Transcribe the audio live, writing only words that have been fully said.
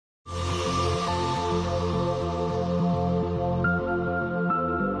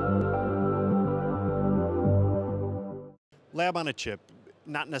Lab on a chip,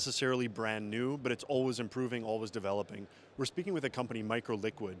 not necessarily brand new, but it's always improving, always developing. We're speaking with a company,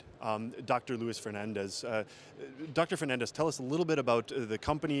 microLIQUID, Dr. Luis Fernandez. Dr. Fernandez, tell us a little bit about the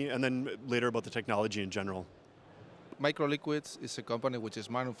company and then later about the technology in general. microLIQUID is a company which is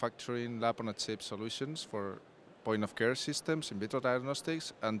manufacturing lab-on-a-chip solutions for point-of-care systems, in vitro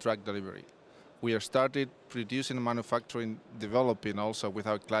diagnostics, and drug delivery. We have started producing and manufacturing, developing also with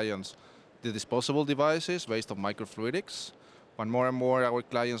our clients the disposable devices based on microfluidics. But more and more our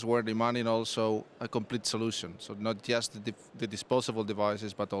clients were demanding also a complete solution. So not just the disposable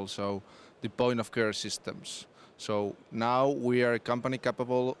devices, but also the point-of-care systems. So now we are a company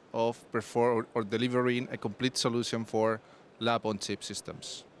capable of delivering a complete solution for lab-on-chip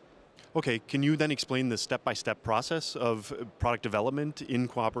systems. Okay, can you then explain the step-by-step process of product development in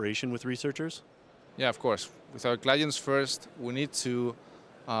cooperation with researchers? Yeah, of course. With our clients first, we need to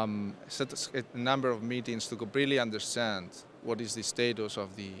set a number of meetings to completely understand what is the status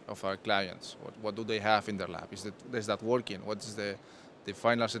of our clients. What do they have in their lab? Is that working? What is the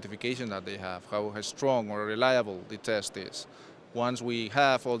final certification that they have? How strong or reliable the test is? Once we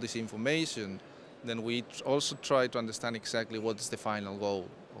have all this information, then we also try to understand exactly what is the final goal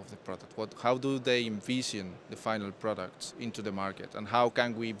of the product. How do they envision the final product into the market? And how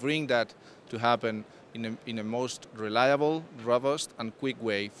can we bring that to happen in a most reliable, robust, and quick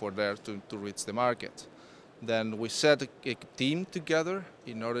way for there to reach the market? Then we set a team together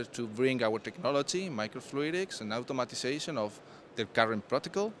in order to bring our technology, microfluidics, and automatization of the current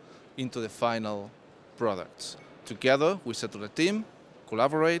protocol into the final products. Together, we settle a team,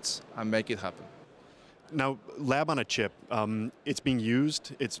 collaborate, and make it happen. Now, lab on a chip, it's being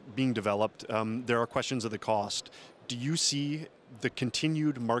used, it's being developed. There are questions of the cost. Do you see the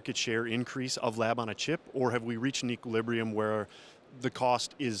continued market share increase of lab on a chip, or have we reached an equilibrium where the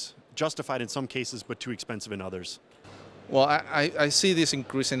cost is justified in some cases but too expensive in others? Well, I see this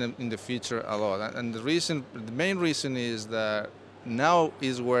increasing in the future a lot, and the main reason is that now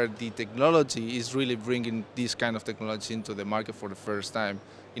is where the technology is really bringing this kind of technology into the market for the first time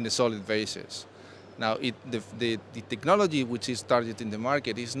in a solid basis. Now, the technology which is targeting the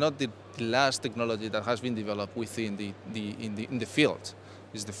market is not the last technology that has been developed within in the field.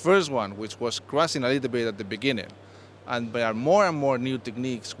 It's the first one which was crossing a little bit at the beginning. And there are more and more new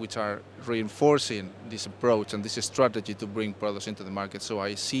techniques which are reinforcing this approach and this strategy to bring products into the market. So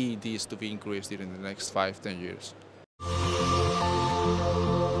I see this to be increased during the next 5-10 years.